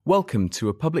Welcome to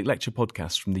a public lecture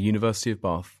podcast from the University of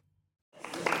Bath.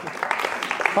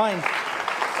 Fine.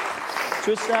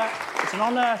 So it's an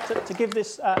honour to give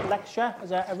this lecture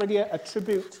as really a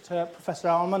tribute to Professor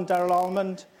Almond, Darrell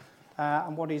Almond,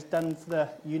 and what he's done for the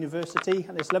university.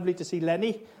 And it's lovely to see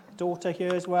Lenny, daughter,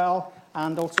 here as well,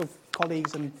 and also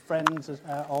colleagues and friends of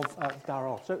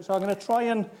Darrell. So I'm going to try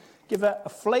and give a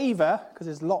flavour, because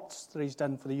there's lots that he's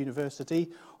done for the university,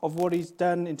 of what he's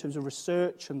done in terms of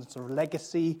research and sort of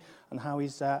legacy and how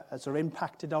he's sort of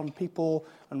impacted on people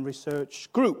and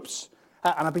research groups.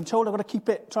 And I've been told I've got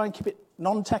to try and keep it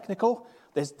non-technical.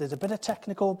 There's a bit of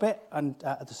technical bit, and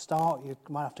at the start you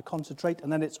might have to concentrate,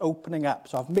 and then it's opening up.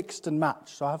 So I've mixed and matched,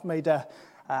 so I've made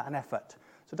an effort.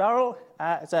 So Darrell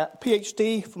is a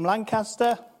PhD from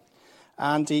Lancaster,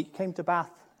 and he came to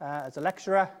Bath as a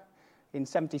lecturer in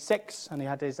 76, and he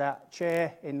had his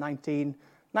chair in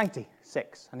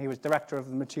 1996, and he was director of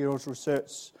the Materials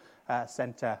Research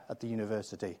Centre at the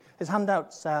university. His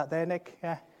handout's there, Nick.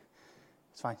 Yeah,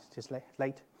 it's fine. It's just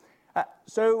late.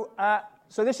 So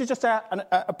this is just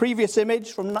a previous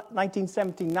image from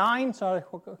 1979. So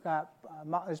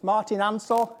there's Martin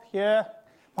Ansell here.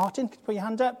 Martin, can you put your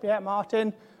hand up? Yeah,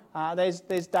 Martin.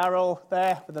 There's Darrell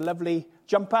there with a lovely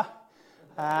jumper.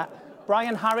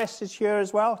 Brian Harris is here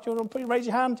as well. Do you want to raise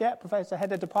your hand? Yeah, Professor,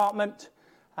 Head of Department.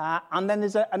 And then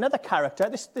there's another character.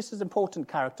 This is an important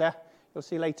character. You'll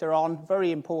see later on.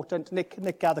 Very important. Nick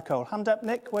Gathercole. Hand up,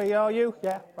 Nick. Where are you?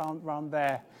 Yeah, round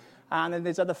there. And then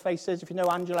there's other faces. If you know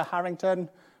Angela Harrington,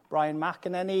 Brian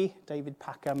McInerney, David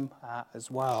Packham as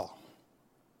well.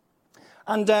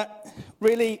 And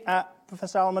really,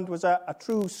 Professor Almond was a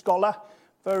true scholar.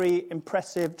 Very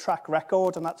impressive track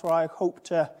record. And that's what I hope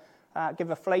to give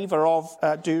a flavour of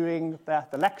during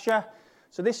the lecture.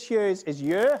 So this year's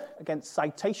year against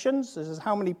citations. This is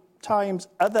how many times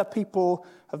other people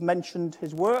have mentioned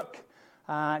his work.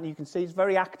 And you can see it's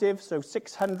very active, so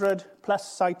 600 plus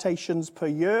citations per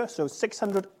year. So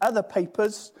 600 other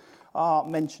papers are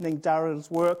mentioning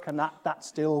Darrell's work, and that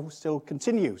still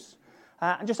continues.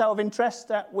 And just out of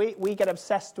interest, we get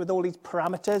obsessed with all these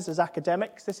parameters as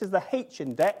academics. This is the H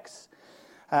index.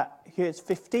 Here it's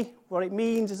 50. What it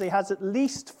means is he has at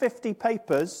least 50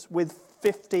 papers with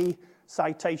 50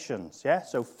 citations. Yeah,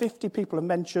 so 50 people have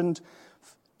mentioned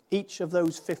each of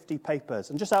those 50 papers.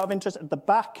 And just out of interest, at the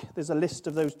back, there's a list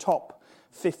of those top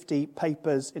 50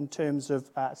 papers in terms of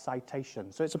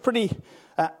citations. So it's a pretty,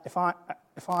 if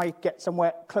I get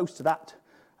somewhere close to that,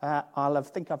 I'll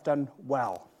think I've done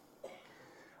well.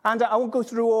 And I won't go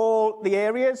through all the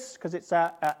areas, because it's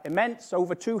immense,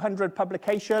 over 200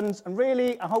 publications. And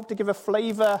really, I hope to give a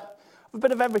flavour of a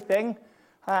bit of everything.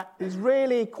 He's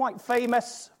really quite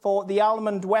famous for the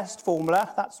Almond West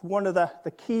formula. That's one of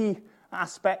the key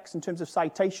aspects in terms of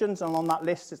citations, and on that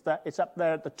list it's up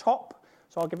there at the top,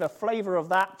 so I'll give a flavour of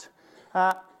that.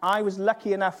 I was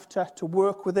lucky enough to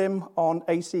work with him on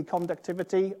AC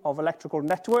conductivity of electrical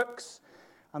networks,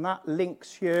 and that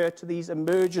links here to these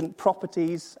emergent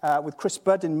properties with Chris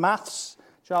Budd in maths,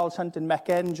 Giles Hunt in Mech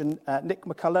Eng, and Nick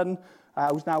McCullen,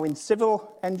 who's now in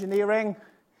civil engineering.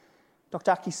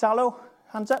 Dr. Aki Salo,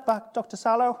 hands up back, Dr.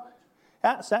 Salo.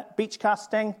 Yeah, that's it. Beach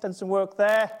casting, done some work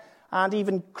there. And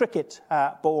even cricket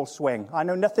ball swing. I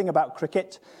know nothing about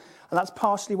cricket, and that's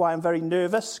partially why I'm very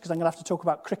nervous, because I'm going to have to talk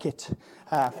about cricket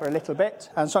for a little bit.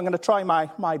 And so I'm going to try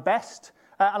my best,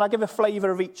 and I'll give a flavour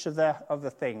of each of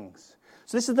the things.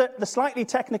 So this is the slightly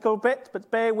technical bit, but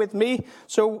bear with me.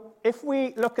 So if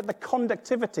we look at the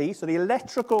conductivity, so the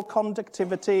electrical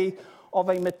conductivity of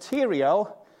a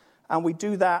material, and we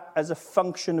do that as a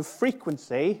function of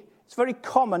frequency, it's very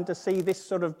common to see this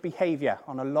sort of behaviour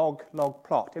on a log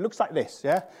plot. It looks like this,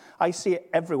 yeah? I see it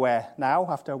everywhere now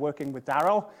after working with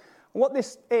Darrell. And what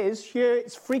this is, here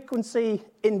it's frequency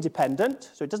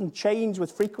independent, so it doesn't change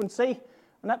with frequency.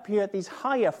 And up here at these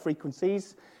higher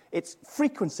frequencies, it's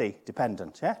frequency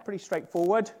dependent, yeah? Pretty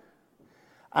straightforward.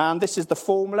 And this is the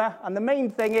formula. And the main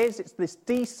thing is it's this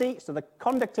DC, so the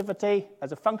conductivity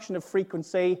as a function of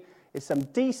frequency is some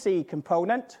DC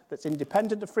component that's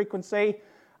independent of frequency,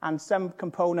 and some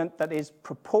component that is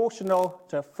proportional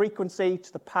to frequency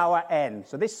to the power n.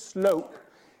 So this slope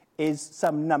is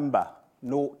some number,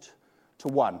 0 to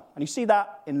 1. And you see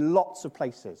that in lots of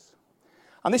places.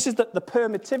 And this is the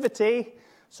permittivity.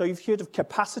 So you've heard of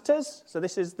capacitors. So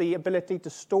this is the ability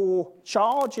to store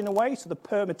charge in a way, so the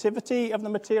permittivity of the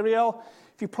material.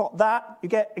 If you plot that, you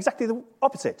get exactly the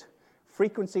opposite.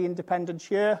 Frequency independent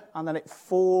here, and then it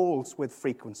falls with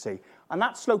frequency. And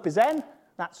that slope is n.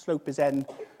 That slope is n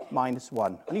minus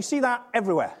 1. And you see that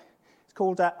everywhere. It's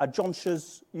called a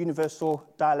Jonsh's universal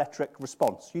dielectric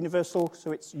response. Universal,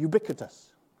 so it's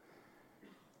ubiquitous.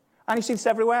 And you see this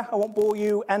everywhere. I won't bore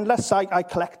you endless. I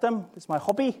collect them. It's my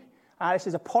hobby. This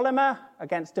is a polymer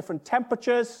against different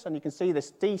temperatures. And you can see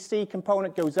this DC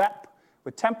component goes up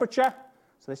with temperature.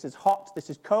 So this is hot, this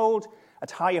is cold.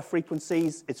 At higher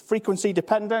frequencies, it's frequency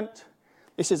dependent.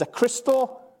 This is a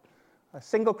crystal, a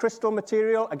single crystal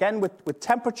material, again with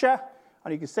temperature.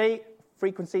 And you can see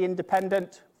frequency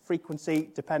independent, frequency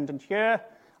dependent here.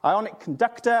 Ionic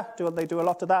conductor, they do a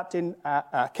lot of that in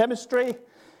chemistry.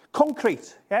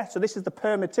 Concrete, yeah, so this is the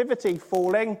permittivity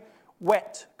falling.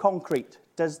 Wet concrete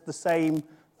does the same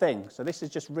thing. So this is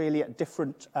just really at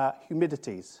different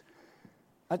humidities.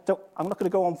 I'm not going to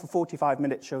go on for 45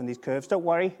 minutes showing these curves. Don't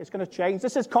worry, it's going to change.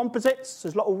 This is composites.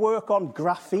 There's a lot of work on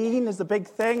graphene is the big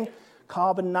thing.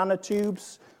 Carbon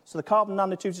nanotubes. So the carbon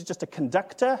nanotubes is just a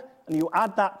conductor, and you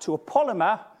add that to a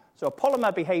polymer. So a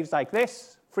polymer behaves like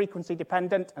this, frequency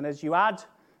dependent, and as you add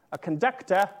a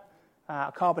conductor, a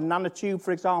carbon nanotube,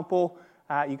 for example,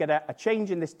 you get a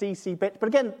change in this DC bit. But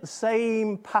again, the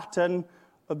same pattern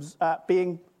of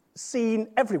being seen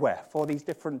everywhere for these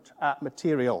different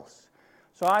materials.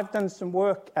 So I've done some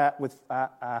work with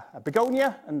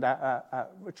Begonia and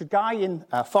Richard Guy in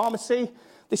pharmacy.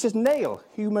 This is nail,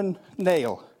 human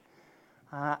nail.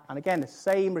 And again, the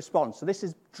same response. So this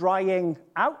is drying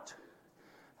out.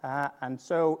 And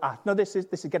so, no, this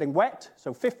is getting wet.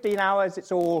 So 15 hours,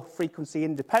 it's all frequency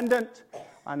independent.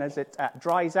 And as it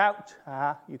dries out,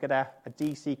 you get a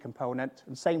DC component.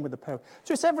 And same with the pearl.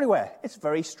 So it's everywhere. It's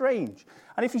very strange.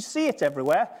 And if you see it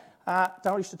everywhere,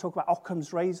 Darryl used to talk about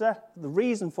Occam's razor. The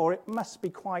reason for it must be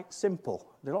quite simple.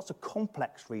 There are lots of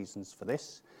complex reasons for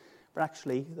this. But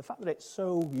actually, the fact that it's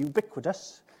so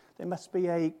ubiquitous, there must be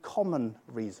a common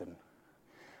reason.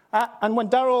 And when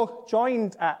Darryl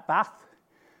joined Bath,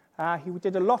 he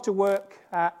did a lot of work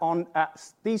on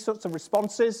these sorts of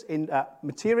responses in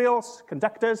materials,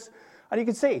 conductors. And you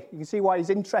can see why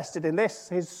he's interested in this.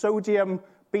 His sodium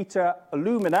beta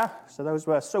alumina, so those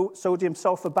were sodium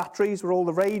sulfur batteries were all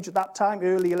the rage at that time,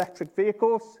 early electric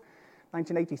vehicles,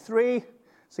 1983.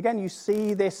 So again, you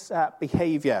see this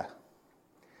behavior.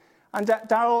 And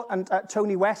Darryl and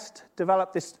Tony West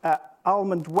developed this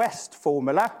Almond West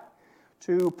formula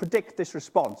to predict this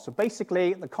response. So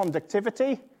basically, the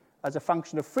conductivity as a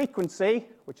function of frequency,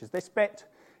 which is this bit,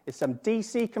 is some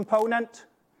DC component,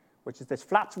 which is this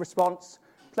flat response,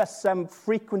 plus some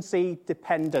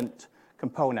frequency-dependent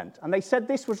component. And they said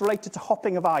this was related to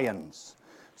hopping of ions.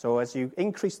 So as you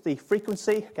increase the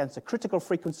frequency against a critical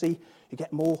frequency, you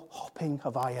get more hopping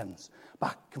of ions,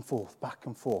 back and forth, back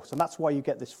and forth. And that's why you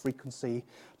get this frequency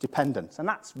dependence. And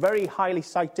that's very highly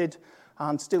cited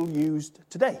and still used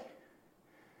today.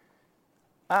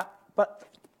 But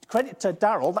credit to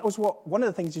Darryl, that was one of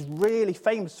the things he's really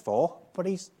famous for, but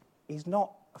he's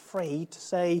not afraid to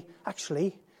say,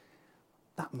 actually,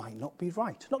 that might not be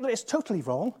right. Not that it's totally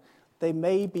wrong. There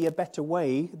may be a better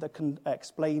way that can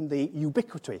explain the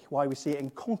ubiquity, why we see it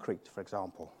in concrete, for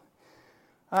example.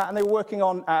 And they were working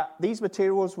on these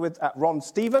materials with Ron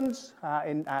Stevens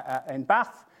in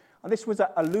Bath. And this was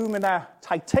alumina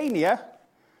titania.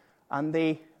 And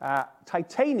the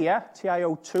titania,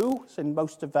 TiO2, it's in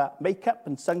most of makeup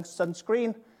and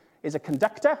sunscreen, is a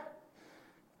conductor.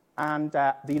 And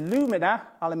the alumina,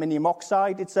 aluminium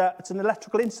oxide, it's an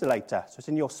electrical insulator. So it's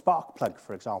in your spark plug,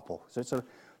 for example.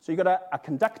 So you've got a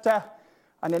conductor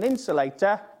and an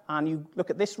insulator, and you look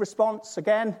at this response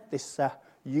again, this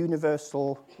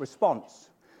universal response.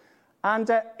 And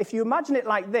if you imagine it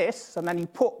like this, and then you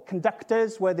put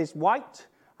conductors where there's white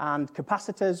and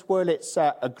capacitors where it's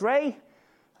a grey,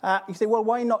 you say, well,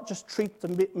 why not just treat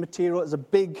the material as a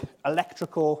big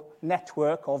electrical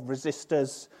network of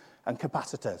resistors and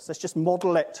capacitors? Let's just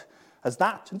model it as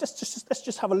that, and let's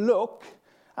just have a look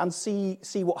and see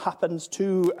what happens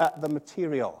to the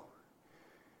material.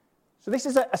 So this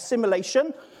is a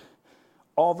simulation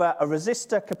of a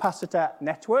resistor-capacitor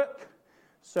network.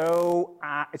 So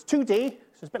it's 2D, so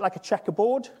it's a bit like a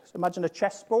checkerboard. So imagine a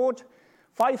chessboard.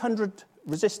 500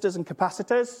 resistors and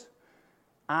capacitors.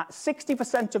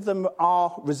 60% of them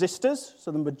are resistors,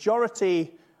 so the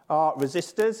majority are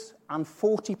resistors, and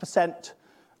 40%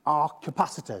 are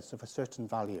capacitors of a certain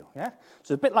value. Yeah? So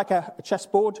it's a bit like a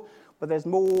chessboard, but there's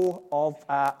more of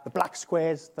the black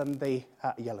squares than the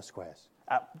yellow squares.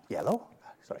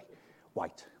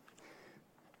 White.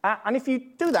 And if you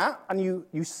do that, and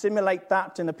you simulate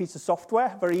that in a piece of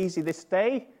software, very easy this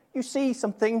day, you see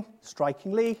something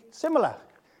strikingly similar.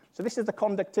 So this is the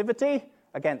conductivity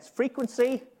against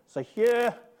frequency. So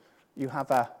here you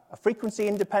have a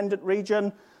frequency-independent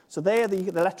region. So there the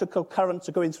electrical currents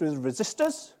are going through the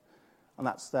resistors, and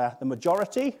that's the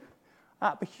majority.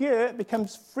 But here it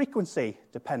becomes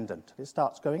frequency-dependent. It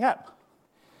starts going up.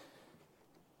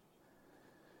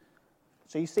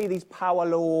 So you see these power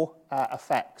law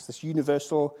effects, this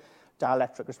universal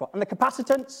dielectric response. And the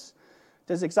capacitance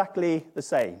does exactly the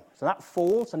same. So that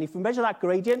falls, and if you measure that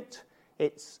gradient,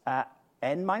 it's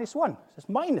n minus 1. So it's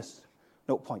minus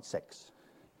 0.6.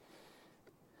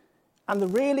 And the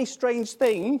really strange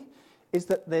thing is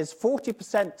that there's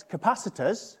 40%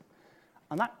 capacitors,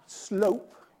 and that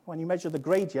slope, when you measure the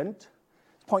gradient,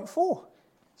 is 0.4.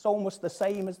 It's almost the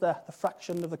same as the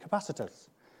fraction of the capacitors.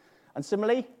 And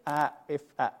similarly, if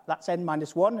that's n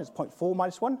minus 1, it's 0.4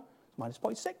 minus 1, it's minus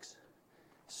 0.6.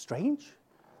 Strange.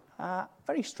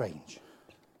 Very strange.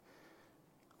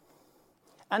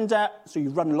 And so you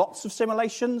run lots of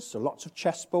simulations, so lots of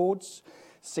chessboards,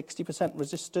 60%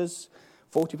 resistors,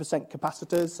 40%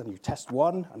 capacitors, and you test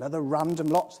one, another random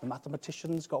lots. The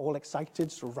mathematicians got all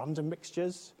excited, so random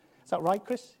mixtures. Is that right,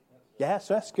 Chris? Yes,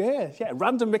 that's good. Yeah,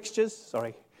 random mixtures.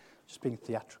 Sorry, just being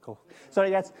theatrical.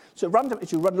 Sorry, yes. So random,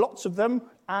 you run lots of them,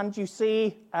 and you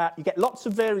see, you get lots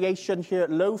of variation here at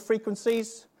low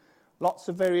frequencies, lots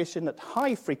of variation at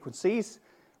high frequencies,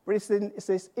 but it's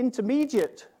this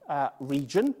intermediate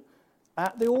region,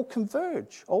 they all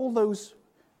converge. All those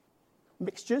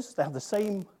mixtures, they have the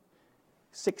same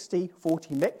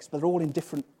 60-40 mix, but they're all in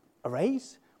different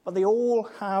arrays, but they all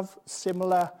have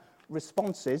similar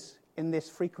responses in this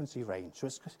frequency range. So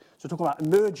we're talking about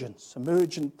emergence,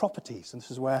 emergent properties, and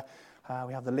this is where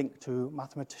we have the link to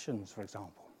mathematicians, for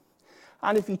example.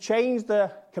 And if you change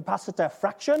the capacitor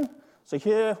fraction, so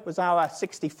here was our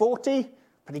 60-40,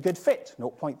 pretty good fit,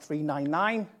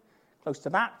 0.399, close to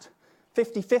that.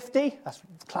 50-50, that's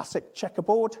classic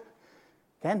checkerboard.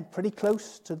 Again, pretty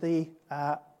close to the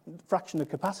fraction of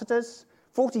capacitors.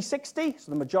 40-60,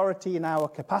 so the majority in our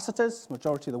capacitors,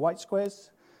 majority of the white squares,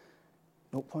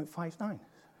 0.59.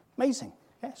 Amazing.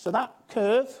 Yeah, so that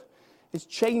curve is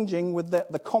changing with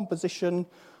the composition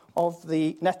of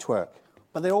the network.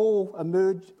 But they're all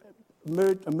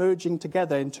emerging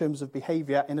together in terms of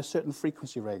behavior in a certain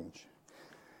frequency range.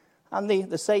 And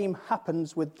the same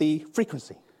happens with the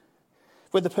frequency,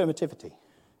 with the permittivity.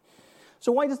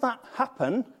 So why does that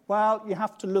happen? Well, you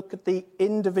have to look at the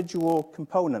individual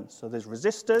components. So there's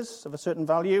resistors of a certain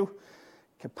value,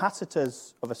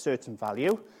 capacitors of a certain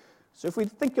value. So if we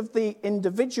think of the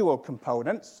individual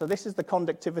components, so this is the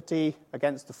conductivity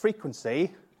against the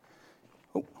frequency.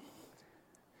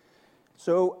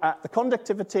 So the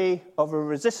conductivity of a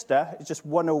resistor is just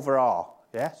 1 over R.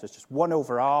 Yeah, so it's just 1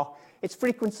 over R. It's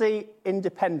frequency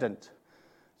independent.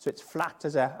 So it's flat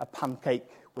as a pancake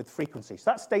with frequency.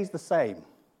 So that stays the same.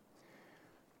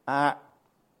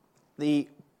 The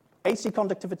AC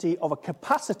conductivity of a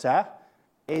capacitor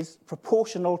is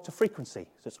proportional to frequency.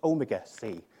 So it's omega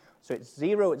C. So it's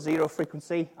 0 at 0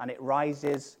 frequency, and it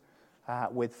rises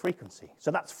with frequency. So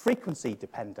that's frequency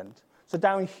dependent. So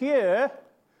down here,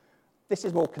 this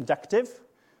is more conductive.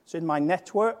 So in my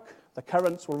network, the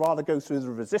currents will rather go through the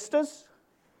resistors.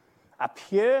 Up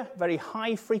here, very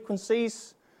high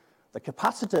frequencies, the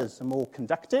capacitors are more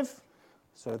conductive.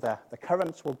 So the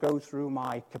currents will go through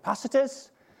my capacitors.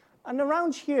 And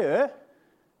around here,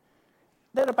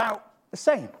 they're about the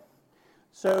same.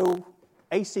 So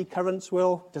AC currents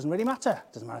doesn't really matter.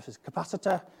 Doesn't matter if it's a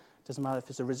capacitor, doesn't matter if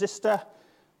it's a resistor.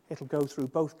 It'll go through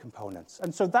both components.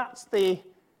 And so that's the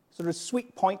sort of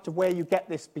sweet point of where you get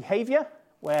this behavior,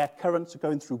 where currents are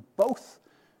going through both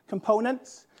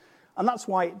components. And that's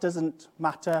why it doesn't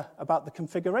matter about the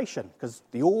configuration, because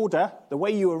the order, the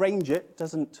way you arrange it,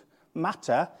 doesn't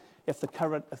matter if the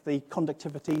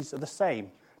conductivities are the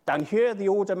same. Down here, the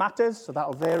order matters, so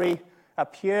that'll vary.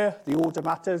 Up here, the order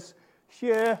matters.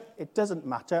 Here, it doesn't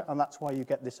matter, and that's why you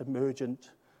get this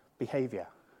emergent behavior.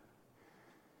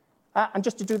 And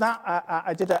just to do that,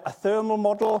 I did a thermal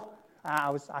model.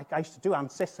 I used to do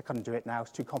ANSYS. I couldn't do it now.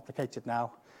 It's too complicated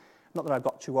now. Not that I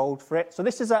got too old for it. So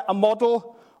this is a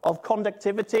model of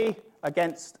conductivity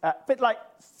against a bit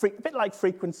like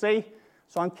frequency.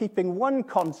 So I'm keeping one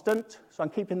constant. So I'm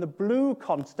keeping the blue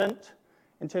constant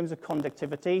in terms of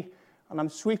conductivity, and I'm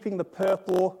sweeping the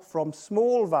purple from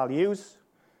small values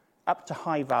up to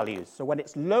high values. So when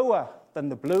it's lower than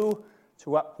the blue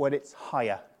to up when it's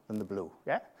higher than the blue.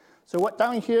 Yeah. So what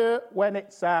down here when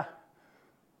it's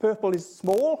purple is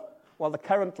small, well, the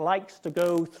current likes to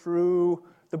go through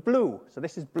the blue. So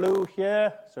this is blue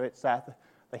here. So it's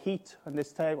the heat on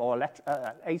this time, or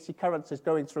AC currents is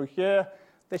going through here.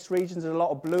 This region is a lot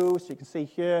of blue, so you can see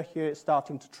here it's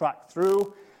starting to track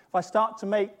through. If I start to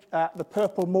make the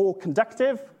purple more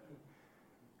conductive,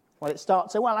 well, it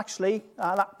starts saying, well, actually,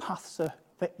 that path's a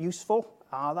bit useful.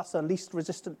 That's the least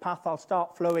resistant path. I'll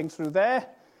start flowing through there.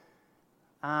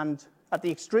 And at the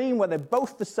extreme, where they're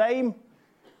both the same,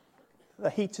 the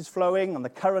heat is flowing and the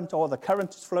current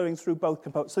is flowing through both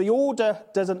components. So the order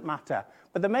doesn't matter.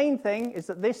 But the main thing is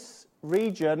that this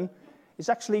region is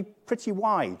actually pretty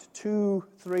wide,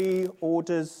 2-3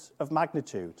 orders of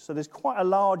magnitude. So there's quite a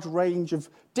large range of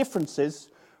differences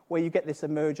where you get this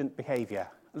emergent behavior.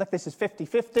 Look, this is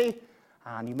 50-50,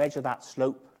 and you measure that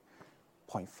slope,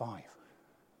 0.5.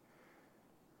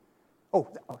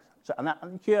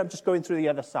 And here I'm just going through the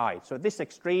other side. So at this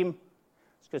extreme,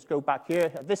 let's just go back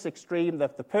here. At this extreme, the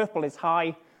purple is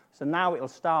high, so now it'll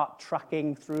start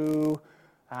tracking through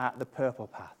the purple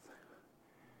path.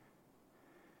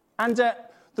 And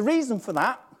the reason for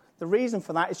that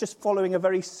is just following a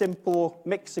very simple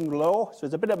mixing law. So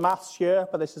there's a bit of maths here,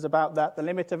 but this is about the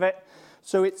limit of it.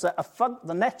 So it's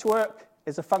the network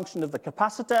is a function of the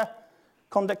capacitor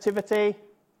conductivity,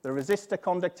 the resistor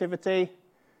conductivity.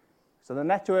 So the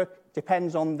network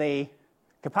depends on the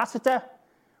capacitor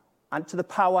and to the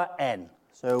power n.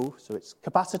 So it's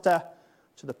capacitor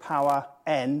to the power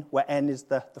n, where n is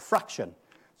the fraction.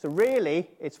 So really,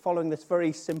 it's following this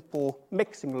very simple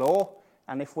mixing law.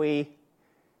 And if we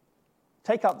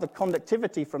take out the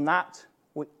conductivity from that,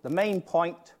 the main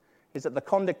point is that the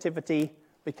conductivity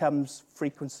becomes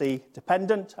frequency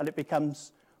dependent, and it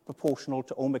becomes proportional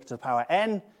to omega to the power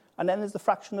n. And then there's the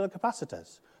fraction of the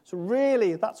capacitors. So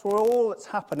really, that's where all that's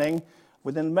happening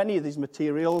within many of these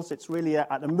materials. It's really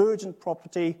an emergent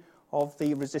property of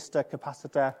the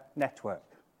resistor-capacitor network.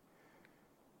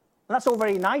 And that's all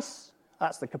very nice.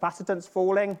 That's the capacitance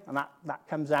falling, and that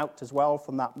comes out as well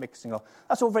from that mixing.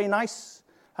 That's all very nice,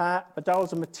 but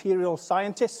Darrell's a material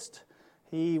scientist.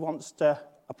 He wants to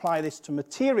apply this to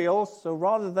materials. So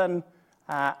rather than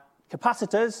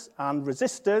capacitors and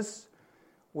resistors,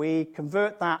 we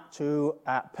convert that to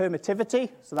permittivity.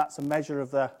 So that's a measure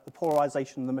of the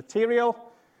polarization of the material.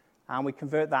 And we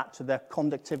convert that to the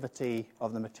conductivity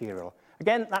of the material.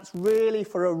 Again, that's really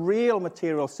for a real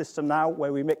material system now,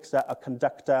 where we mix a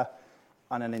conductor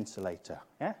and an insulator.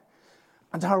 Yeah?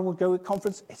 And Darrell will go to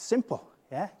conference. It's simple.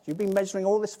 Yeah? You've been measuring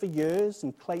all this for years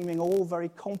and claiming all very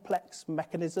complex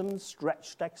mechanisms,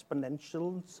 stretched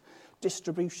exponentials,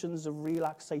 distributions of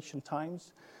relaxation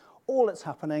times. All that's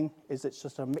happening is it's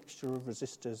just a mixture of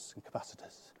resistors and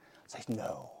capacitors. Says,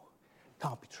 no,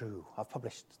 can't be true. I've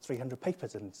published 300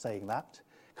 papers in saying that.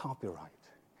 Can't be right.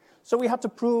 So we had to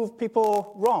prove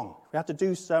people wrong. We had to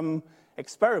do some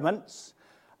experiments.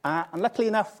 And luckily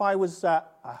enough, I was a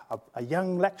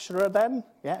young lecturer then.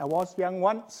 Yeah, I was young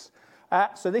once.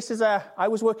 So I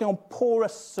was working on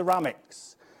porous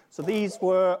ceramics. So these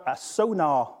were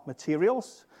sonar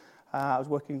materials. I was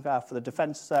working for the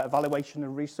Defense Evaluation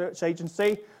and Research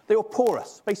Agency. They were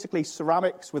porous, basically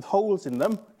ceramics with holes in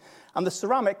them. And the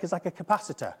ceramic is like a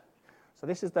capacitor. So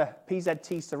this is the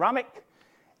PZT ceramic.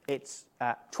 It's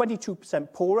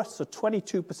 22% porous, so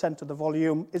 22% of the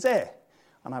volume is air.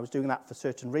 And I was doing that for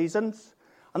certain reasons.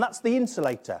 And that's the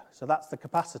insulator, so that's the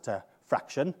capacitor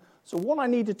fraction. So what I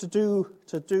needed to do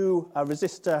a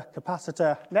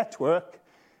resistor-capacitor network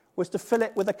was to fill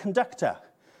it with a conductor.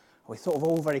 We thought of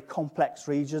all very complex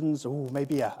regions.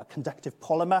 Maybe a conductive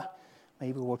polymer.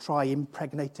 Maybe we'll try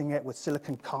impregnating it with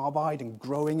silicon carbide and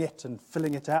growing it and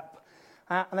filling it up.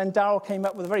 And then Darrell came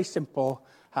up with a very simple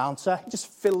answer. Just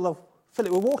fill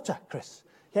it with water, Chris.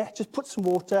 Yeah, just put some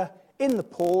water in the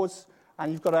pores,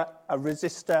 and you've got a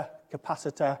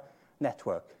resistor-capacitor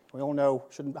network. We all know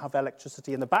shouldn't have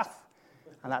electricity in the bath,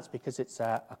 and that's because it's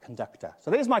a conductor.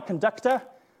 So there's my conductor.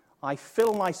 I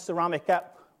fill my ceramic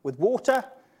up with water,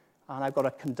 and I've got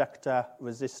a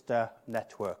conductor-resistor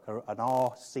network, or an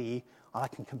RC, and I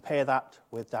can compare that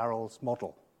with Darrell's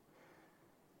model.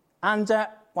 And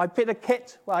my bit of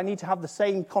kit, well, I need to have the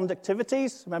same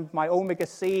conductivities. Remember, my omega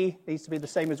C needs to be the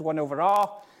same as 1 over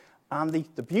R. And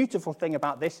the beautiful thing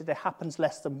about this is it happens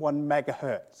less than 1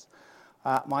 megahertz.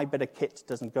 My bit of kit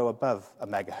doesn't go above a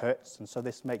megahertz, and so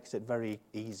this makes it very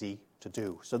easy to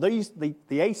do. So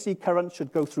the AC current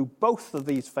should go through both of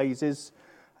these phases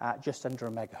just under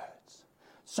a megahertz.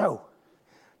 So,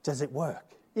 does it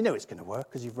work? You know it's going to work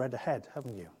because you've read ahead,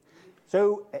 haven't you?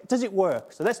 So, does it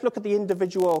work? So let's look at the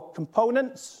individual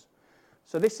components.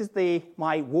 So this is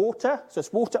my water. So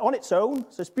it's water on its own.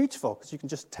 So it's beautiful because you can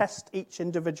just test each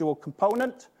individual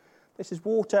component. This is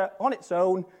water on its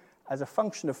own as a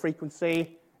function of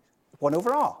frequency, 1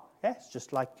 over R. Yeah, it's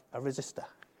just like a resistor.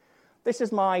 This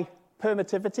is my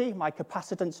permittivity, my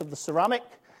capacitance of the ceramic.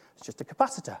 It's just a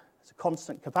capacitor. It's a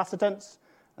constant capacitance.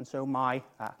 And so my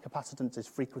capacitance is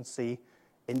frequency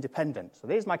independent. So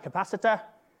there's my capacitor,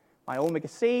 my omega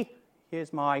C.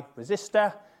 Here's my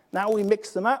resistor. Now we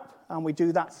mix them up and we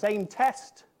do that same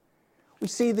test. We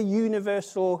see the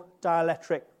universal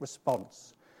dielectric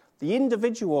response. the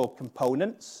individual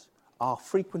components are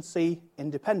frequency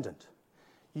independent.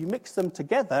 You mix them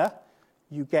together,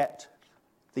 you get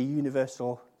the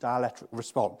universal dielectric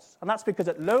response. And that's because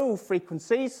at low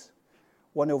frequencies,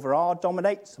 1 over R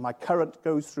dominates, and my current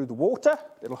goes through the water,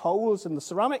 little holes in the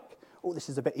ceramic. Oh, this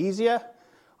is a bit easier.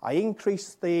 I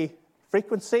increase the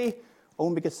frequency,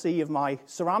 omega C of my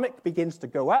ceramic begins to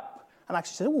go up, and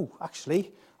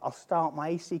actually, I'll start, my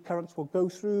AC currents will go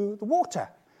through the water,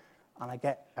 and I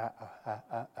get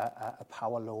a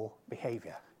power law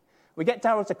behavior. We get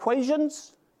Darrell's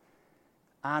equations,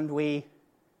 and we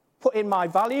put in my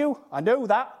value. I know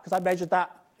that because I measured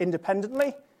that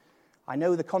independently. I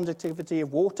know the conductivity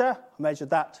of water. I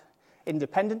measured that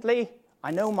independently.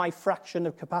 I know my fraction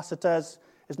of capacitors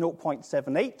is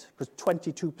 0.78 because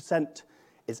 22%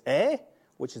 is air,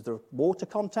 which is the water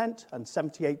content, and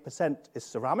 78% is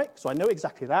ceramic. So I know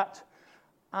exactly that.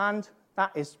 And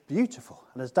that is beautiful.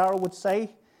 And as Darrell would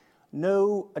say,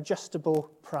 no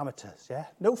adjustable parameters. Yeah?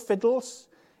 No fiddles,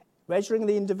 measuring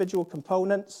the individual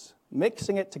components,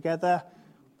 mixing it together,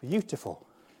 beautiful.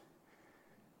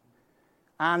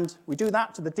 And we do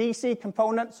that to the DC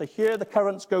component. So here the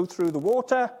currents go through the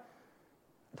water.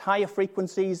 At higher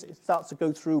frequencies, it starts to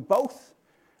go through both.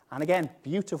 And again,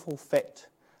 beautiful fit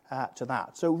to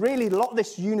that. So really, a lot of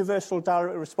this universal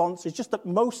dielectric response is just that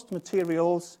most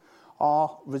materials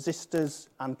are resistors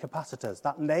and capacitors.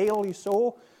 That nail you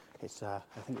saw, it's, I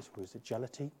think it was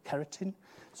gelatin, keratin.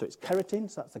 So it's keratin,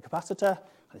 so that's the capacitor,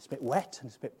 and it's a bit wet and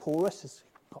it's a bit porous. It's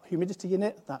got humidity in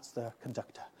it. That's the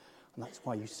conductor, and that's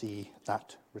why you see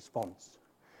that response.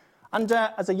 And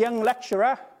as a young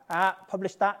lecturer,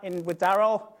 published that with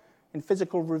Darrell in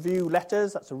Physical Review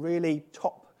Letters. That's a really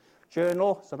top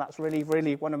journal, so that's really,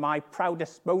 really one of my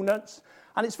proudest moments.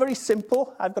 And it's very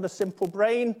simple. I've got a simple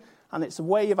brain, and it's a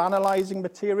way of analysing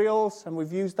materials, and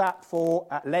we've used that for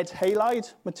lead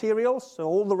halide materials. So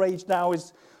all the rage now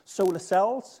is solar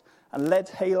cells and lead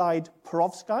halide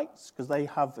perovskites, because they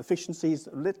have efficiencies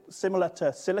similar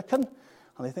to silicon,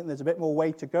 and they think there's a bit more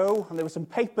way to go. And there were some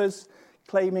papers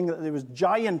claiming that there was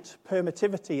giant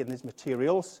permittivity in these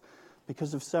materials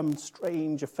because of some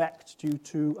strange effect due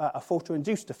to a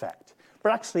photoinduced effect.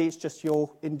 But actually, it's just you're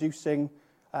inducing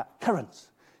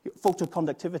currents,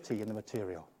 photoconductivity in the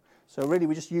material. So really,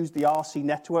 we just use the RC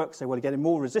network, so we're getting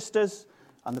more resistors,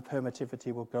 and the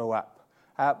permittivity will go up.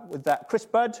 With that, Chris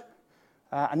Budd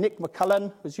and Nick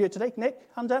McCullen was here today. Nick,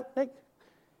 hand up, Nick.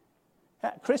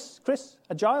 Chris,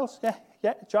 Giles,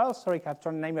 yeah, Giles. Sorry, I'm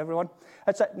trying to name everyone.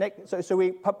 That's Nick. So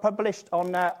we published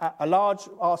on a large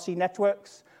RC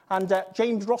networks, and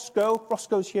James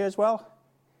Roscoe's here as well.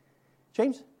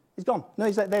 James, he's gone. No,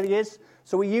 there he is.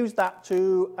 So we use that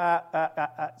to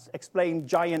explain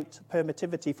giant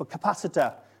permittivity for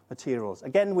capacitor materials.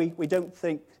 Again, we don't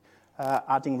think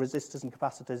adding resistors and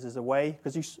capacitors is a way,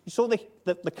 because you saw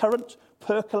the current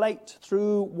percolate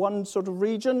through one sort of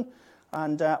region,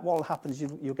 and what will happen is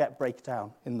you'll get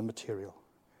breakdown in the material.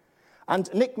 And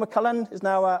Nick McCullen is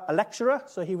now a lecturer,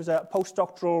 so he was a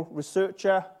postdoctoral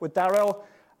researcher with Darrell,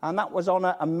 and that was on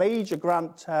a major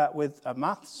grant with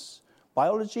maths,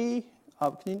 biology.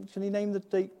 Can you name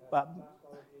the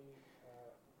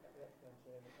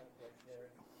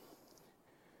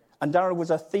and Darrell was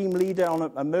a theme leader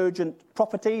on emergent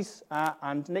properties,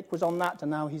 and Nick was on that,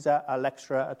 and now he's a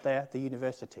lecturer at the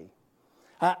university.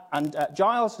 And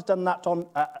Giles has done that on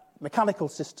mechanical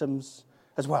systems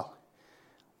as well.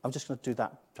 I'm just going to do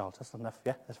that, Giles. That's enough.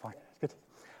 Yeah, that's fine. That's good.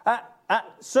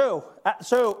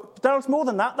 So Darrell's more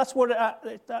than that. That's what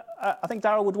I think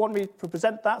Darrell would want me to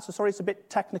present that. So sorry, it's a bit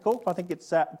technical, but I think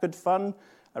it's good fun.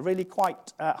 Really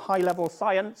quite high-level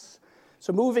science.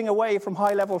 So moving away from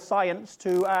high-level science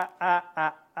to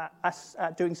us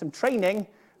doing some training.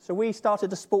 So we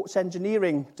started a sports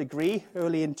engineering degree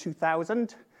early in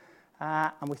 2000.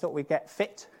 And we thought we'd get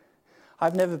fit.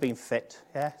 I've never been fit,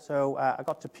 yeah. So I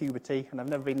got to puberty, and I've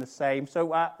never been the same. So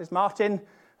there's Martin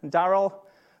and Darrell.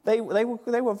 They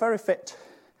were very fit.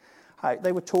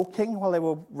 They were talking while they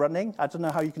were running. I don't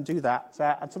know how you can do that.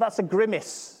 And so that's a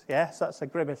grimace, yeah. So that's a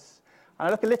grimace. And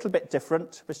I look a little bit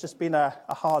different. It's just been a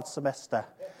hard semester,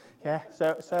 yeah.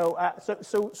 So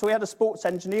we had a sports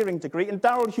engineering degree, and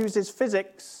Darrell uses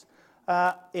physics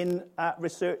in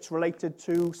research related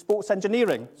to sports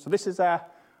engineering. So this is a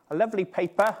lovely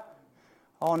paper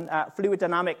on fluid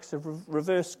dynamics of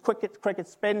reverse cricket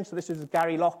spin. So this is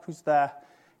Gary Locke, who's the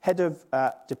head of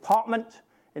department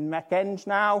in MEcEng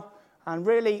now. And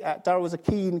really, Darrell was a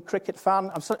keen cricket fan.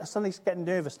 I'm suddenly getting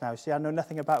nervous now. See, I know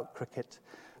nothing about cricket.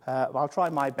 But I'll try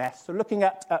my best. So looking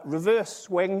at reverse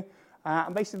swing,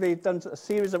 and basically done a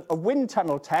series of wind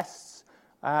tunnel tests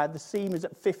The seam is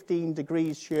at 15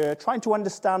 degrees here, trying to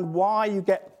understand why you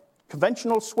get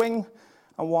conventional swing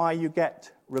and why you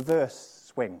get reverse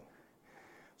swing.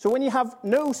 So when you have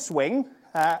no swing,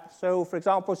 so for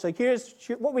example, here's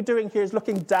what we're doing here is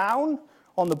looking down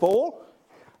on the ball,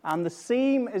 and the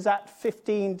seam is at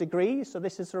 15 degrees. So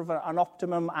this is sort of an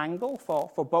optimum angle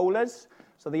for bowlers.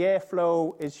 So the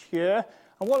airflow is here.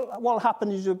 And what will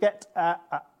happen is you'll get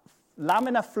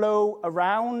laminar flow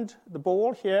around the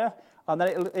ball here, and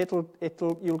then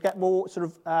you'll get more sort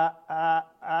of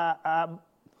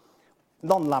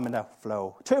non-laminar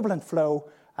flow, turbulent flow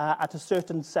at a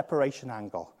certain separation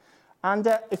angle. And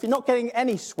if you're not getting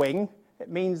any swing, it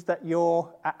means that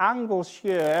your angles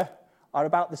here are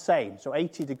about the same, so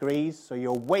 80 degrees, so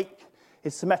your wake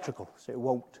is symmetrical, so it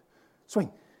won't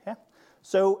swing. Yeah?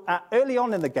 So early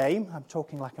on in the game, I'm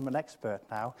talking like I'm an expert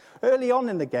now, early on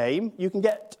in the game, you can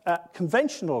get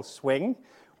conventional swing,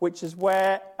 which is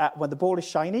where when the ball is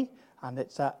shiny and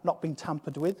it's not been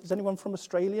tampered with. Is anyone from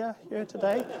Australia here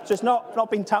today? So it's not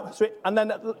been tampered with. And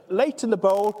then late in the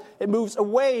bowl, it moves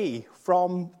away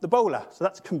from the bowler. So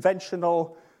that's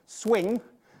conventional swing.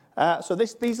 So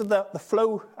these are the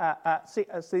flow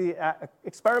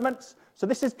experiments. So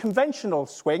this is conventional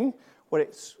swing, where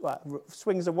it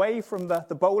swings away from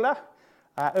the bowler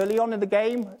early on in the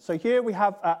game. So here we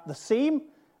have the seam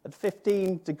at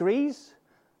 15 degrees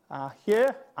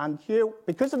here. And here,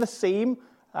 because of the seam,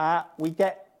 we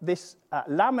get this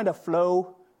laminar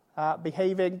flow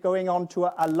going on to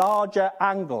a larger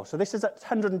angle. So this is at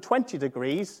 120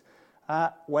 degrees,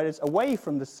 whereas away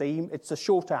from the seam, it's a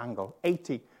shorter angle,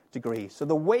 80 degrees. So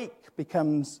the wake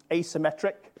becomes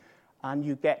asymmetric, and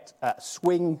you get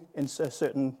swing in a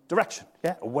certain direction,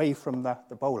 away from the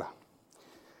bowler.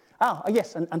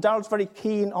 Yes, and Darrell's very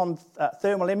keen on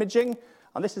thermal imaging,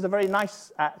 and this is a very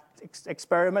nice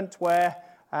experiment where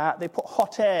they put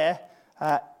hot air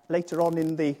later on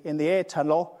in the air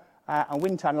tunnel and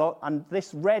wind tunnel, and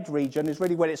this red region is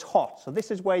really where it's hot. So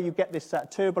this is where you get this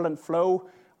turbulent flow,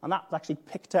 and that's actually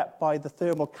picked up by the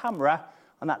thermal camera,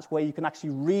 and that's where you can actually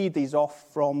read these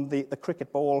off from the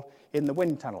cricket ball in the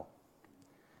wind tunnel.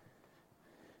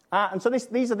 And so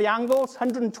these are the angles,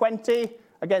 120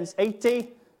 against 80.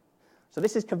 So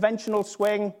this is conventional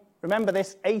swing. Remember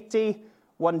this, 80,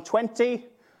 120.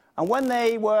 And when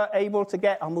they were able to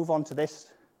get, I'll move on to this,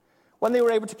 when they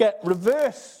were able to get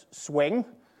reverse swing,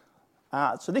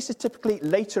 so this is typically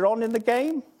later on in the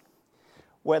game,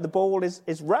 where the ball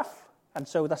is rough. And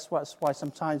so that's why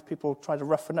sometimes people try to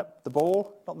roughen up the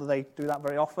ball. Not that they do that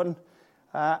very often.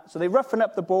 So they roughen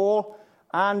up the ball.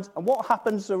 And what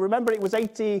happens, so remember it was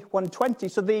 80, 120,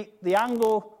 so the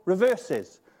angle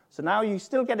reverses. So now you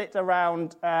still get it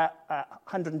around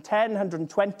 110,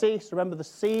 120. So remember the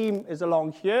seam is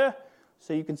along here.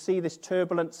 So you can see this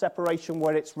turbulent separation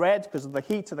where it's red because of the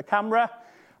heat of the camera.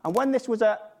 And when this was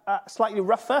slightly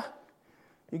rougher,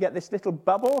 you get this little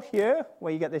bubble here,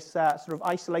 where you get this sort of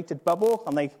isolated bubble,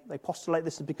 and they postulate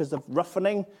this is because of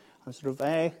roughening and sort of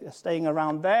air staying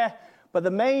around there. But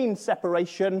the main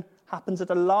separation happens at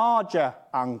a larger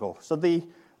angle. So the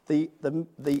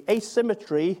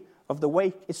asymmetry of the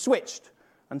wake is switched,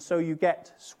 and so you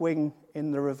get swing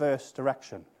in the reverse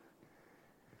direction.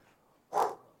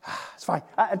 It's fine.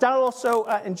 Darrell also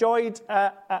enjoyed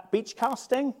beach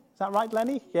casting. Is that right,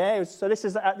 Lenny? Yeah. So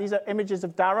these are images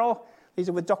of Darrell. These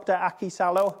are with Dr. Aki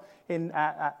Salo in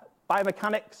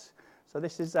biomechanics. So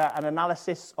this is an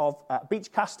analysis of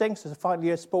beach casting. So it's a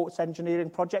final-year sports engineering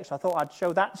project. So I thought I'd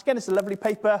show that. Again, it's a lovely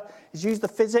paper. It's used the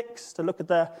physics to look at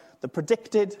the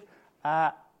predicted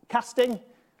casting.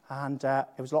 And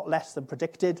it was a lot less than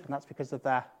predicted. And that's because of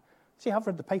the... See, I've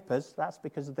read the papers. That's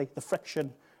because of the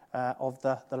friction of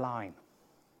the line.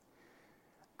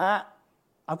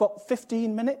 I've got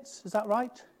 15 minutes. Is that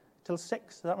right? Till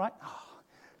 6. Is that right? Oh,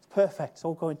 it's perfect. It's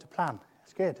all going to plan.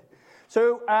 It's good.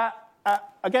 So...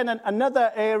 again,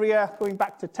 another area, going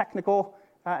back to technical,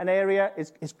 an area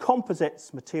is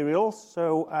composites materials.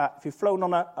 So if you've flown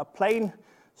on a plane,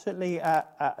 certainly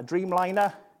a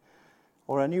Dreamliner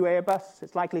or a new Airbus,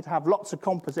 it's likely to have lots of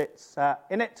composites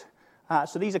in it.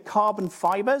 So these are carbon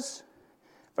fibers,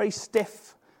 very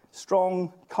stiff,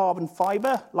 strong carbon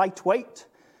fiber, lightweight,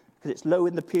 because it's low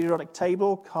in the periodic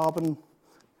table. Carbon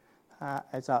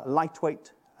is a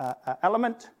lightweight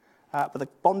element. But the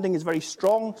bonding is very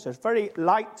strong, so it's very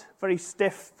light, very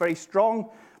stiff, very strong.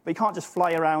 But you can't just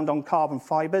fly around on carbon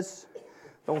fibers.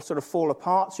 They all sort of fall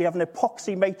apart. So you have an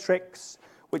epoxy matrix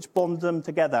which bonds them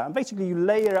together. And basically you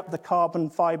layer up the carbon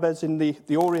fibers in the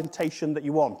orientation that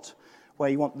you want, where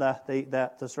you want the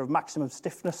sort of maximum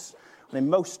stiffness. And in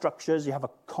most structures, you have a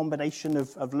combination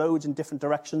of loads in different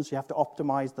directions. You have to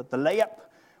optimize the layup,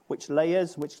 which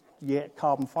layers, which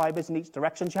carbon fibers in each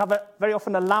direction. So you have very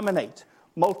often a laminate,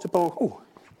 multiple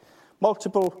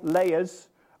layers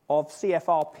of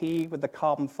CFRP with the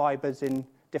carbon fibers in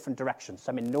different directions,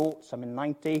 some in 0, some in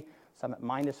 90, some at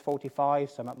minus 45,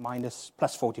 some at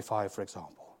plus 45, for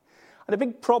example. And a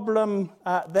big problem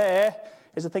there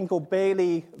is a thing called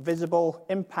barely visible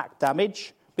impact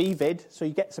damage, BVID. So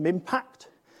you get some impact,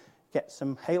 get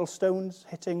some hailstones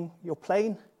hitting your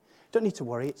plane. Don't need to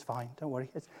worry, it's fine, don't worry.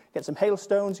 Get some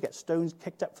hailstones, get stones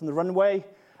kicked up from the runway.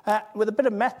 With a bit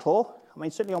of metal, I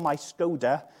mean, certainly on my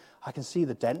Skoda, I can see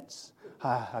the dents.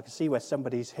 I can see where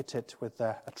somebody's hit it with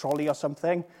a trolley or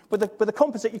something. With the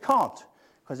composite, you can't,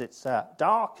 because it's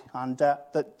dark, and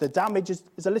the damage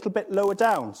is a little bit lower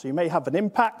down. So you may have an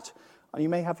impact, and you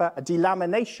may have a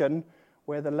delamination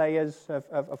where the layers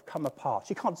have come apart.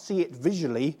 So you can't see it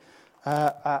visually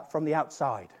from the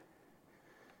outside.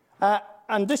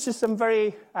 And this is some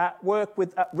very work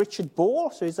with Richard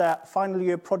Ball. So he's a final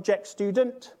year project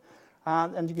student.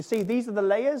 And you can see these are the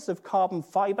layers of carbon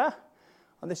fiber.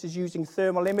 And this is using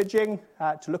thermal imaging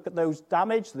to look at those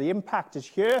damage. The impact is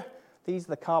here. These are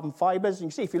the carbon fibers. And you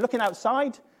can see if you're looking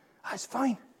outside, it's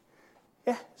fine.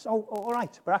 Yeah, it's all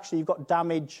right. But actually, you've got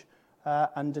damage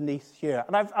underneath here.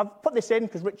 And I've put this in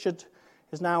because Richard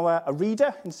is now a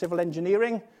reader in civil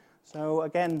engineering. So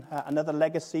again, another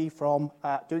legacy from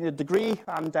doing a degree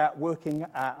and working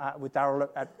with Darryl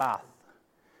at Bath.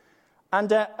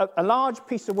 And a large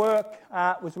piece of work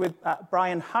was with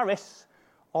Brian Harris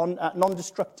on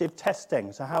non-destructive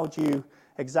testing. So how do you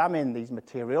examine these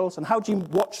materials, and how do you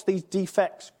watch these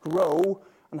defects grow,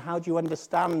 and how do you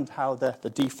understand how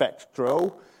the defects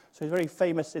grow? So he's very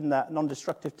famous in the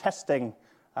non-destructive testing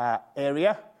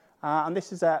area. And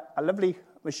this is a lovely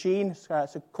machine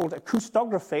called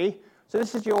acoustography. So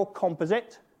this is your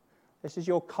composite. This is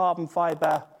your carbon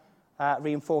fiber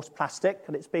reinforced plastic,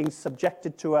 and it's being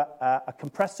subjected to a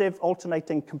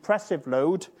alternating compressive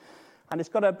load, and it's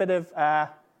got a bit of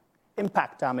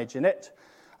impact damage in it.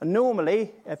 And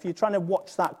normally, if you're trying to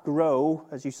watch that grow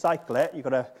as you cycle it, you've got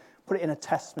to put it in a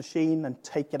test machine and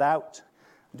take it out,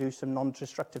 and do some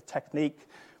non-destructive technique,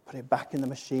 put it back in the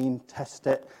machine, test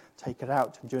it, take it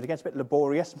out, and do it again. It's a bit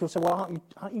laborious. And people say, well,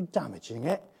 aren't you damaging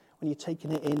it when you're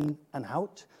taking it in and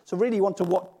out? So really you want to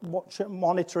watch it,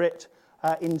 monitor it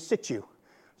in situ.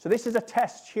 So this is a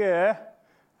test here.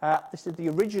 This is the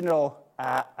original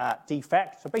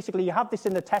defect. So basically you have this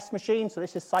in the test machine. So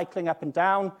this is cycling up and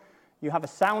down. You have a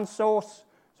sound source.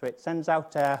 So it sends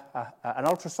out an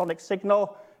ultrasonic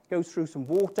signal, goes through some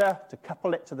water to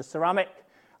couple it to the ceramic.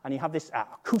 And you have this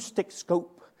acoustic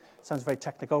scope. Sounds very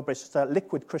technical, but it's just a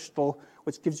liquid crystal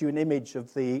which gives you an image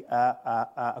of the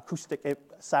acoustic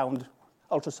sound,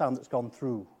 ultrasound that's gone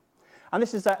through. And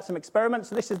this is some experiments.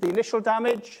 So this is the initial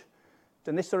damage.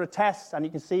 Done this sort of test, and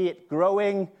you can see it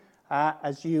growing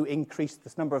as you increase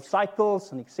this number of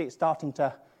cycles, and you can see it starting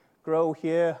to grow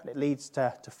here, and it leads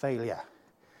to failure.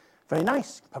 Very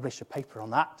nice. Publish a paper on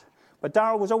that. But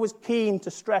Darryl was always keen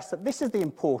to stress that this is the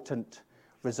important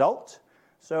result.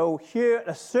 So here,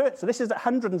 so this is at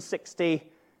 160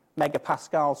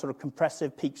 megapascal sort of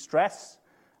compressive peak stress.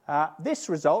 This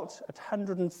result at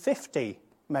 150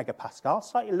 megapascal,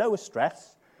 slightly lower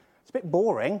stress. It's a bit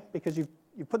boring because you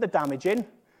put the damage in,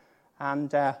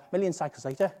 and a million cycles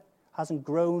later, hasn't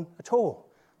grown at all.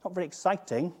 Not very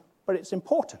exciting, but it's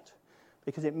important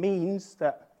because it means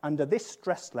that under this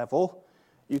stress level,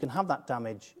 you can have that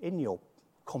damage in your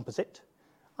composite,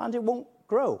 and it won't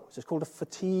grow. So it's called a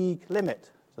fatigue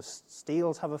limit. So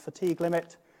steels have a fatigue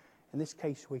limit. In this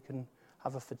case, we can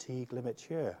have a fatigue limit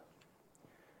here.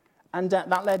 And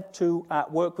that led to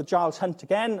work with Giles Hunt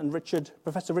again, and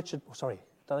Professor Richard, sorry,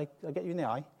 did I get you in the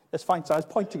eye? That's fine, so I was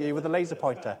pointing at you with a laser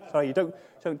pointer. Sorry, you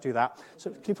don't do that. So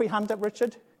can you put your hand up,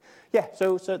 Richard? Yeah,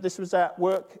 so this was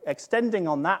work extending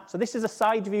on that. So this is a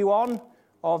side view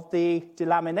of the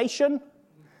delamination.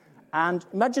 And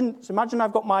imagine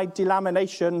I've got my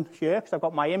delamination here, because I've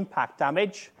got my impact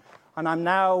damage, and I'm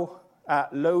now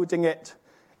loading it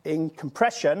in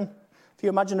compression. If you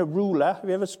imagine a ruler, have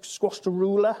you ever squashed a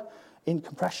ruler in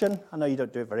compression? I know you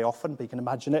don't do it very often, but you can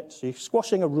imagine it. So you're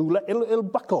squashing a ruler, it'll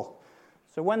buckle.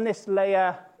 So when this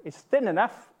layer is thin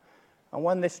enough, and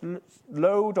when this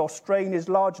load or strain is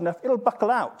large enough, it'll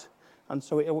buckle out. And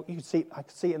so I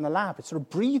could see it in the lab. It's sort of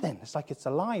breathing. It's like it's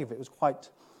alive. It was quite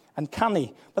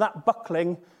uncanny. But that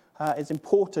buckling is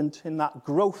important in that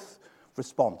growth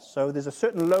response. So there's a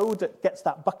certain load that gets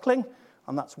that buckling,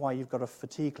 and that's why you've got a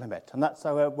fatigue limit. And that's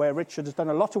where Richard has done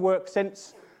a lot of work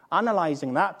since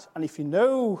analysing that. And if you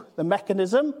know the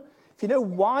mechanism, if you know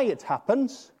why it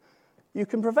happens, you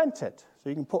can prevent it. So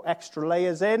you can put extra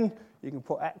layers in, you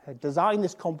can design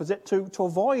this composite to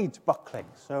avoid buckling.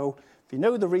 So if you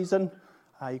know the reason,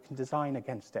 you can design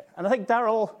against it. And I think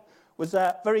Daryl was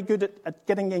very good at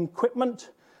getting equipment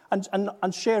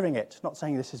and sharing it. Not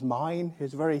saying this is mine.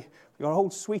 We've got a whole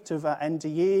suite of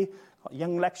NDE, got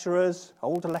young lecturers,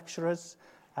 older lecturers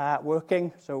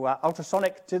working. So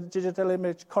ultrasonic, digital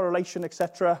image, correlation,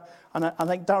 etc. And I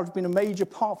think Daryl's been a major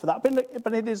part for that.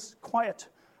 But it is quiet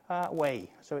way.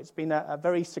 So it's been a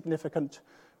very significant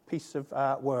piece of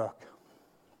work.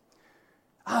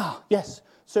 Yes.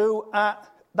 So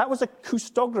that was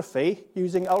acoustography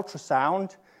using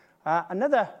ultrasound.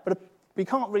 But we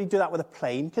can't really do that with a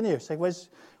plane, can you? Say, where's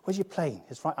your plane?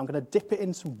 It's right. I'm going to dip it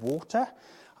in some water,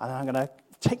 and I'm going to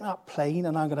take that plane,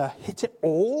 and I'm going to hit it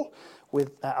all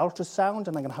with ultrasound,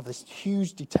 and I'm going to have this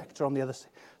huge detector on the other side.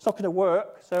 It's not going to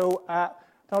work. So I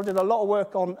did a lot of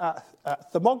work on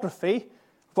thermography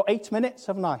for 8 minutes,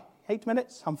 haven't I? 8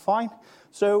 minutes, I'm fine.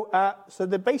 So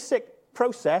the basic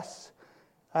process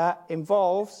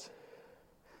involves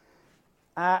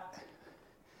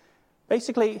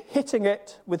basically hitting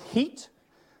it with heat.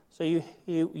 So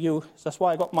that's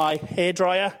why I got my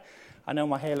hairdryer. I know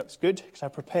my hair looks good because I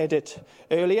prepared it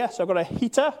earlier. So I've got a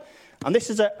heater, and this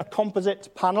is a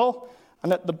composite panel.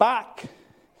 And at the back,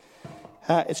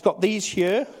 it's got these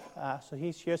here. So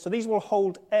he's here. So these will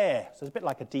hold air. So it's a bit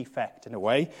like a defect in a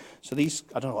way. So these,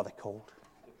 I don't know what they're called.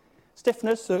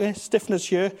 Stiffeners, so stiffeners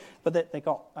here, but they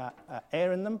got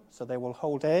air in them, so they will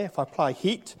hold air if I apply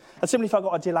heat. And similarly, if I've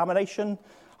got a delamination,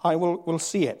 I will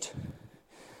see it.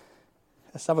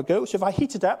 Let's have a go. So if I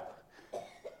heat it up,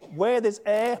 where there's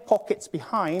air pockets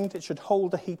behind, it should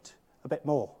hold the heat a bit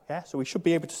more. Yeah, so we should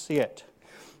be able to see it.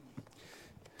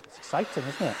 It's exciting,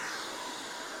 isn't it?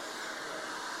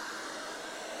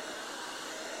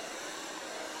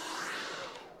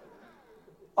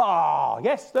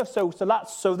 Yes.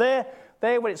 So there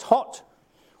when it's hot,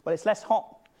 well, it's less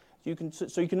hot.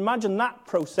 So you can imagine that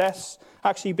process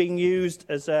actually being used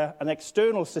as an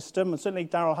external system, and certainly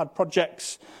Daryl had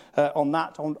projects on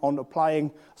that, on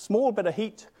applying a small bit of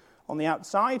heat on the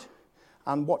outside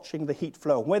and watching the heat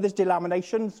flow. Where there's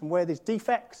delaminations and where there's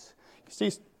defects, you can see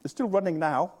it's still running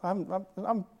now. I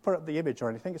haven't put up the image or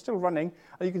anything. It's still running,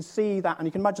 and you can see that, and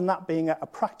you can imagine that being a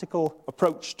practical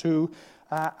approach to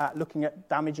looking at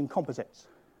damaging composites.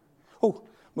 Oh,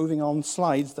 moving on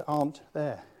slides that aren't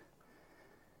there.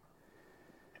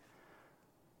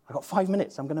 I've got 5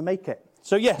 minutes. I'm going to make it.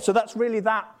 So that's really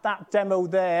that demo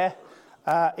there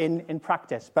in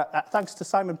practice. But thanks to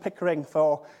Simon Pickering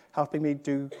for helping me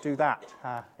do that.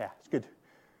 It's good.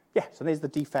 Yeah, so there's the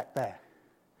defect there.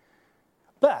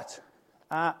 But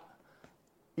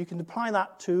you can apply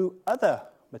that to other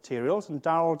materials, and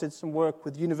Daryl did some work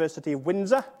with University of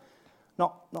Windsor,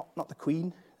 not the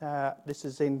Queen. This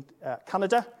is in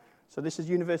Canada. So this is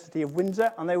University of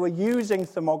Windsor, and they were using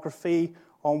thermography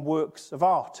on works of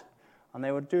art. And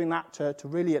they were doing that to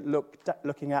really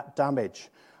looking at damage.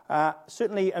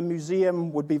 Certainly a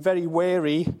museum would be very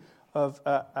wary of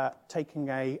taking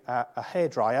a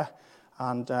hairdryer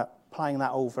and applying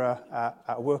that over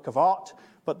a work of art.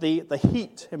 But the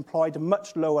heat employed a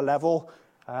much lower level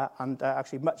and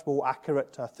actually much more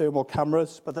accurate thermal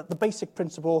cameras. But the basic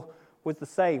principle was the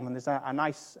same. And there's a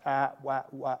nice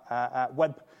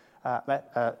web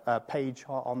page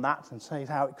on that, and says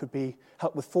how it could be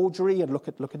help with forgery and look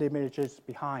at images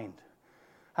behind.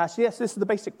 So yes, this is the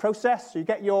basic process. So you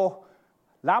get your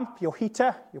lamp, your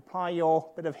heater, you apply your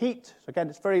bit of heat. So again,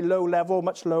 it's very low level,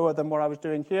 much lower than what I was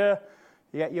doing here.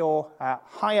 You get your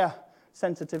higher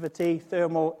sensitivity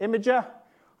thermal imager,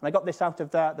 and I got this out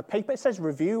of the paper. It says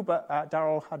review, but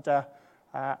Daryl had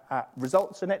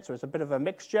results in it, so it's a bit of a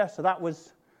mixture. So that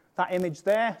was that image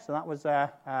there. So that was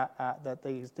the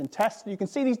test. You can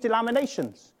see these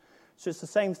delaminations. So it's the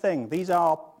same thing. These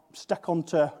are stuck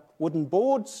onto wooden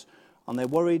boards, and they're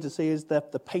worried to see is the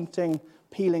painting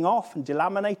peeling off and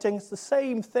delaminating. It's the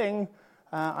same thing,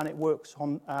 and it works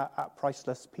on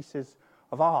priceless pieces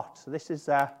of art. So this is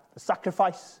the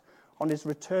sacrifice on his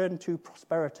return to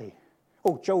prosperity.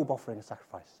 Oh, Job offering a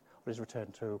sacrifice on his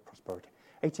return to prosperity.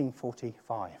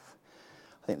 1845.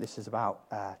 I think this is about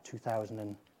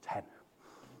 2010.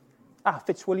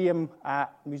 Fitzwilliam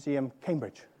Museum,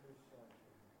 Cambridge.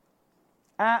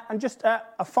 And just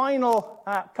a final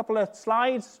couple of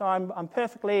slides. So I'm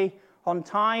perfectly on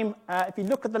time. If you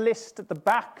look at the list at the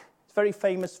back, it's very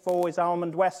famous for his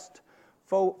Almond West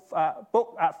book,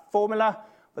 formula.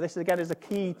 But this, again, is a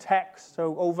key text.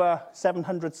 So over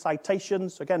 700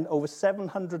 citations. So again, over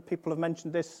 700 people have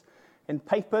mentioned this in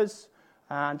papers.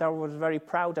 And Daryl was very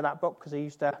proud of that book because he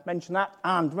used to mention that.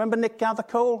 And remember Nick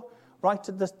Gathercole right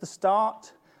at the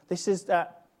start. This is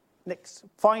Nick's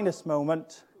finest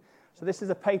moment. So this is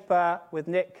a paper with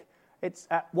Nick. It's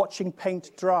watching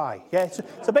paint dry. Yeah,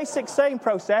 it's a basic same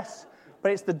process,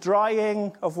 but it's the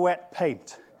drying of wet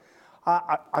paint.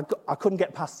 I couldn't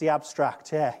get past the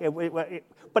abstract, yeah.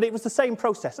 But it was the same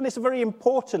process, and it's a very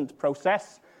important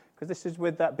process, because this is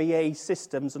with BAE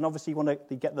Systems, and obviously you want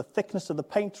to get the thickness of the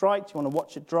paint right, you want to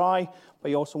watch it dry,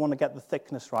 but you also want to get the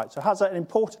thickness right. So it has an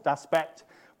important aspect,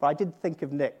 but I did think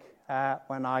of Nick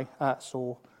when I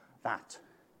saw that.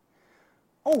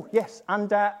 Oh, yes,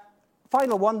 and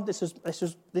final one,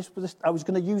 I was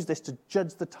going to use this to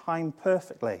judge the time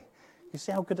perfectly. You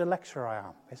see how good a lecturer I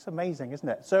am. It's amazing, isn't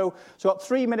it? So got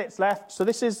 3 minutes left. So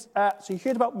this is, so you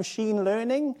heard about machine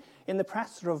learning in the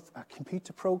press, sort of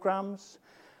computer programs.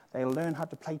 They learn how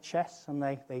to play chess, and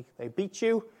they beat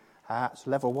you. So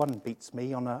level 1 beats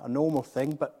me on a normal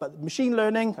thing. But machine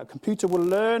learning, a computer will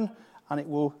learn, and it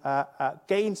will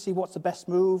see what's the best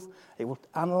move. It will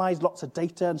analyze lots of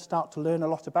data and start to learn a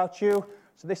lot about you.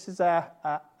 So this is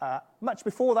much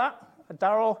before that,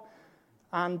 Daryl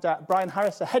and Brian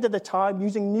Harris ahead of the time,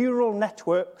 using neural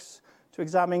networks to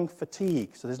examine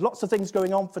fatigue. So there's lots of things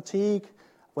going on fatigue,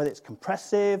 whether it's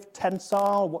compressive,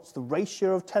 tensile, what's the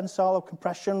ratio of tensile or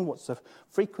compression, what's the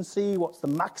frequency, what's the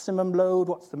maximum load,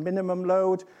 what's the minimum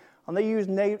load. And they use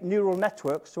neural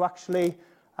networks to actually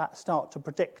start to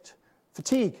predict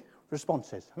fatigue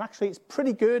responses. And actually it's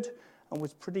pretty good, and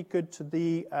was pretty good to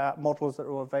the models that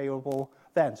were available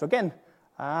then. So again,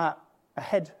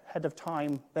 ahead of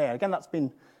time there. Again, that's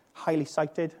been highly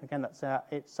cited. Again,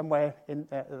 it's somewhere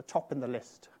at the top in the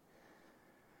list.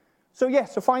 So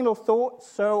yes, so final thoughts.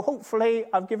 So hopefully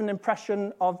I've given an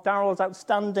impression of Daryl's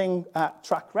outstanding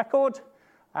track record.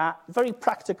 Very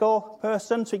practical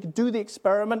person, so he could do the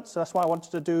experiment. So that's why I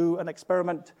wanted to do an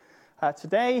experiment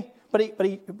today. But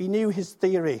he knew his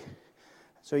theory,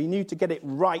 so he knew to get it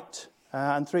right.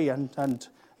 And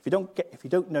if you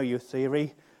don't know your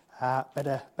theory,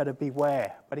 better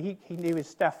beware. But he knew his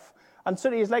stuff, and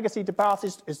certainly his legacy to Bath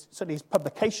is certainly his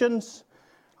publications.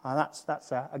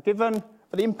 That's a given.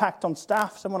 But the impact on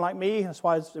staff, someone like me, that's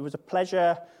why it was a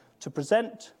pleasure to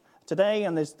present today.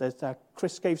 And there's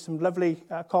Chris gave some lovely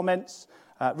comments.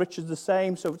 Richard's the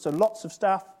same. So lots of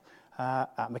staff.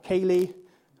 Michele,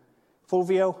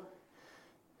 Fulvio,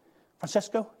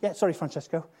 Francesco.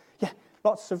 Yeah,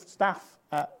 lots of staff.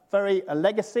 Very a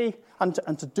legacy, and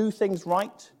to do things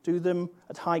right, do them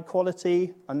at high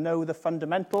quality, and know the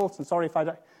fundamentals. And sorry if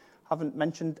I haven't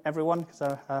mentioned everyone,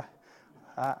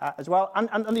 as well,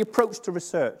 and the approach to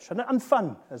research, and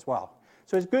fun as well.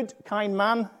 So he's a good, kind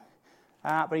man,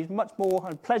 but he's much more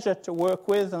a pleasure to work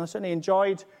with, and I certainly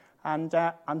enjoyed. And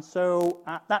so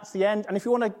that's the end. And if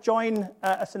you want to join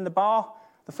us in the bar,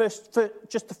 the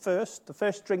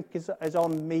first drink is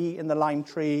on me in the lime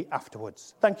tree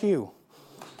afterwards. Thank you.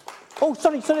 Oh,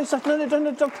 sorry,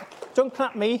 no, don't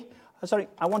clap me. Sorry,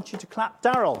 I want you to clap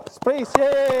Daryl, please,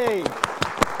 yay!